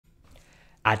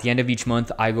At the end of each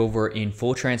month, I go over in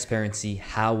full transparency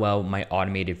how well my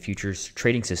automated futures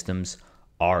trading systems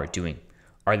are doing.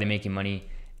 Are they making money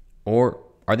or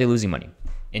are they losing money?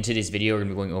 In today's video, we're gonna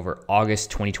be going over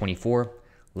August 2024.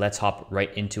 Let's hop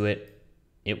right into it.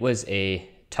 It was a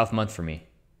tough month for me.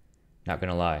 Not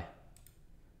gonna lie.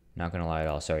 Not gonna lie at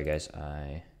all. Sorry guys.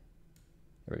 There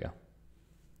we go.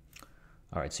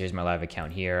 All right, so here's my live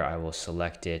account here. I will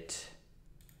select it,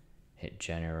 hit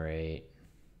generate,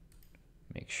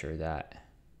 make sure that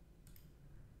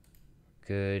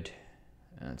good.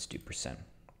 Let's do percent.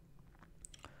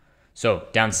 So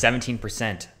down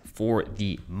 17% for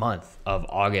the month of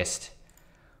August.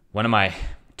 One of my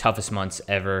toughest months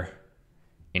ever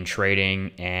in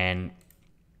trading. And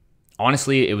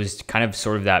honestly, it was kind of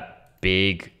sort of that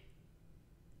big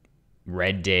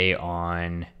red day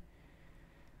on,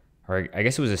 or I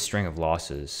guess it was a string of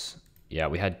losses. Yeah,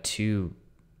 we had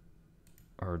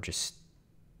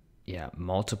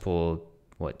multiple,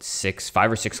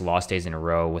 5 or 6 loss days in a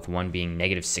row, with one being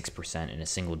negative 6% in a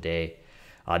single day.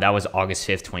 That was August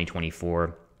 5th,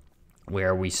 2024,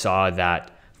 where we saw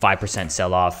that 5%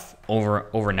 sell-off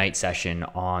overnight session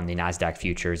on the NASDAQ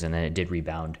futures, and then it did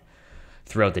rebound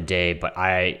throughout the day, but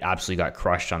I absolutely got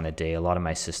crushed on the day. A lot of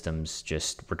my systems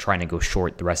just were trying to go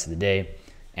short the rest of the day,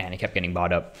 and it kept getting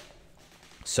bought up.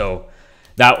 So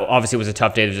that obviously was a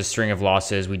tough day. There's a string of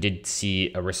losses. We did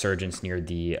see a resurgence near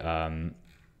the end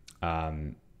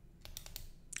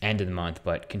of the month,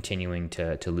 but continuing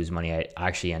to lose money. I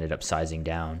actually ended up sizing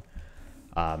down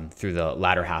through the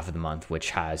latter half of the month,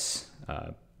 which has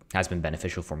been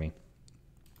beneficial for me.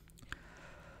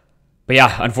 But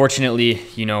yeah, unfortunately,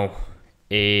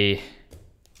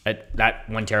 that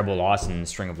one terrible loss and the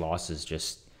string of losses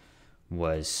just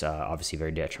was obviously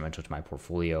very detrimental to my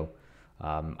portfolio.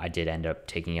 I did end up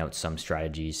taking out some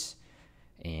strategies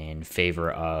in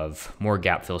favor of more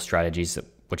gap fill strategies,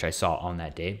 which I saw on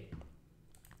that day.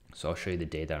 So I'll show you the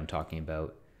day that I'm talking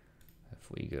about.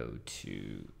 If we go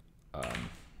to,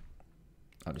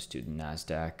 I'll just do the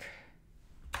NASDAQ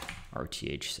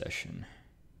RTH session.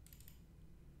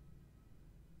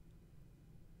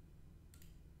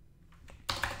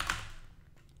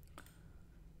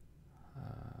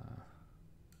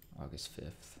 August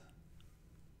 5th.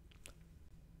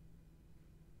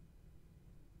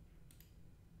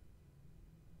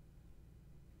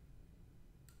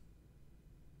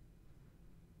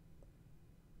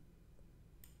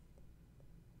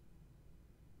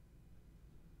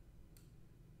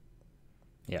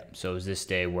 Yeah, so it was this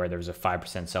day where there was a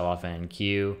 5% sell-off in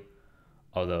NQ,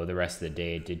 although the rest of the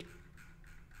day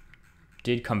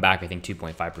did come back, I think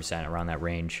 2.5%, around that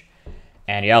range.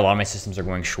 And yeah, a lot of my systems are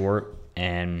going short,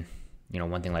 and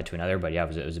one thing led to another, but yeah,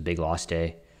 it was a big loss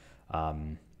day.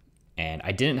 And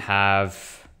I didn't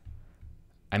have,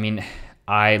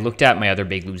 I looked at my other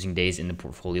big losing days in the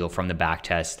portfolio from the back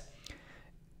test.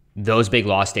 Those big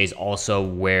loss days also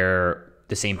were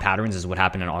the same patterns as what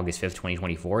happened on August 5th,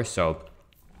 2024. So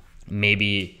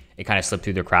maybe it kind of slipped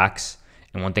through the cracks.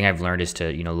 And one thing I've learned is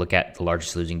to, look at the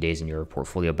largest losing days in your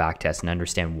portfolio backtest and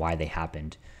understand why they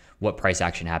happened, what price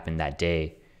action happened that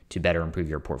day to better improve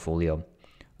your portfolio.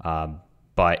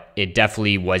 But it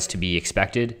definitely was to be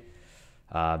expected.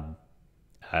 It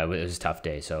was a tough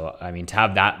day. So, to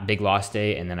have that big loss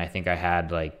day, and then I think I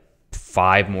had like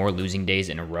 5 more losing days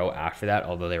in a row after that,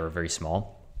 although they were very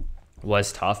small,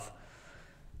 was tough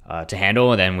to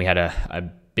handle. And then we had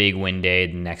a big win day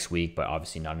the next week, but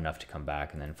obviously not enough to come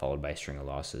back, and then followed by a string of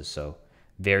losses. So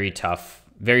very tough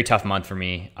month for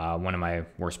me. One of my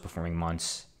worst performing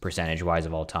months percentage-wise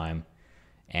of all time.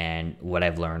 And what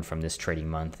I've learned from this trading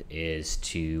month is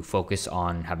to focus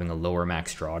on having a lower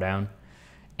max drawdown,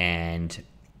 and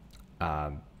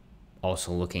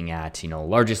also looking at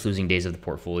largest losing days of the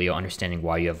portfolio, understanding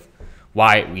what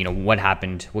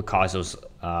happened, what caused those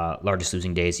largest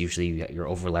losing days. Usually you're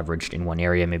over leveraged in one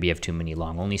area. Maybe you have too many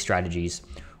long only strategies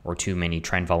or too many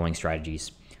trend following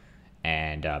strategies,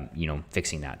 and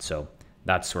fixing that. So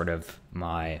that's sort of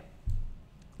my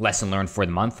lesson learned for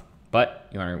the month. But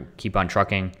you want to keep on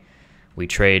trucking. We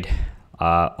trade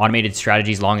automated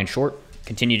strategies, long and short,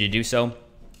 continue to do so.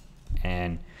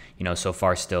 And, so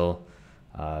far still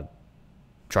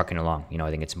trucking along. I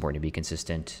think it's important to be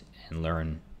consistent and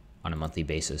learn on a monthly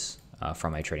basis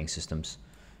from my trading systems.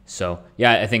 So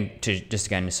yeah, I think to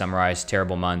summarize,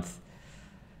 terrible month.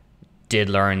 Did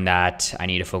learn that I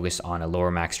need to focus on a lower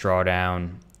max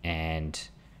drawdown and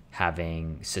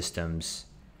having systems,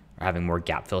 or having more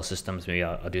gap fill systems. Maybe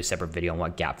I'll do a separate video on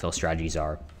what gap fill strategies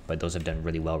are, but those have done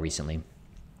really well recently.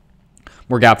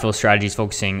 More gap fill strategies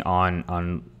focusing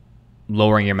on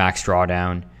lowering your max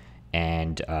drawdown,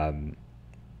 and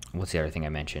what's the other thing I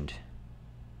mentioned?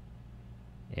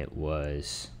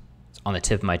 It's on the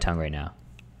tip of my tongue right now.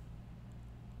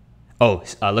 Oh,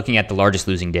 looking at the largest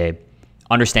losing day,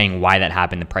 understanding why that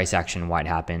happened, the price action, why it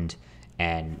happened,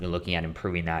 and looking at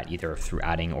improving that either through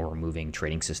adding or removing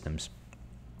trading systems.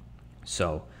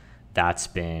 So that's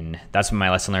been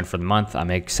my lesson learned for the month. I'm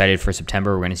excited for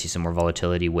September. We're going to see some more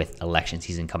volatility with election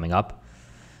season coming up.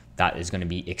 That is going to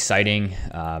be exciting.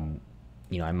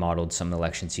 I modeled some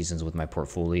election seasons with my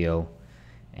portfolio,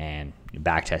 and the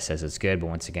back test says it's good. But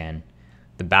once again,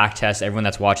 the back test, everyone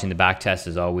that's watching the back test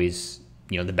is always,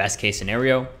 the best case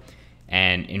scenario.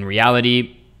 And in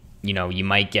reality, you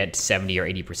might get 70 or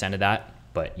 80% of that,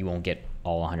 but you won't get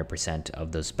all 100%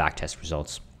 of those back test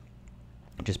results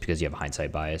just because you have a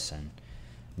hindsight bias and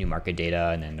new market data.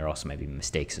 And then there also might be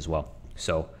mistakes as well.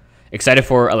 So excited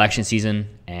for election season,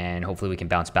 and hopefully we can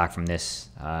bounce back from this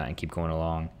and keep going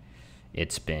along.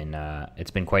 It's been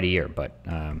quite a year, but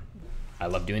I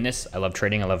love doing this. I love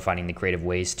trading. I love finding the creative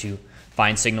ways to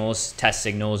find signals, test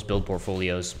signals, build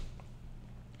portfolios,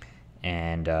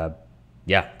 and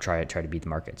try to beat the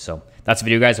market. So that's the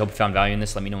video, guys. I hope you found value in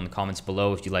this. Let me know in the comments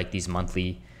below if you like these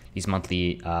monthly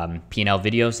PnL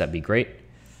videos. That'd be great.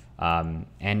 And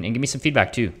give me some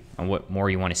feedback too on what more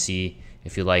you want to see.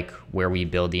 If you like where we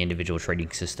build the individual trading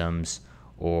systems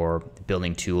or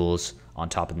building tools on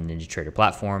top of the NinjaTrader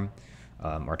platform,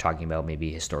 or talking about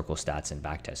maybe historical stats and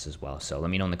backtests as well. So let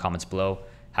me know in the comments below.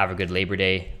 Have a good Labor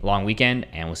Day long weekend,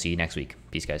 and we'll see you next week.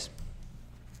 Peace, guys.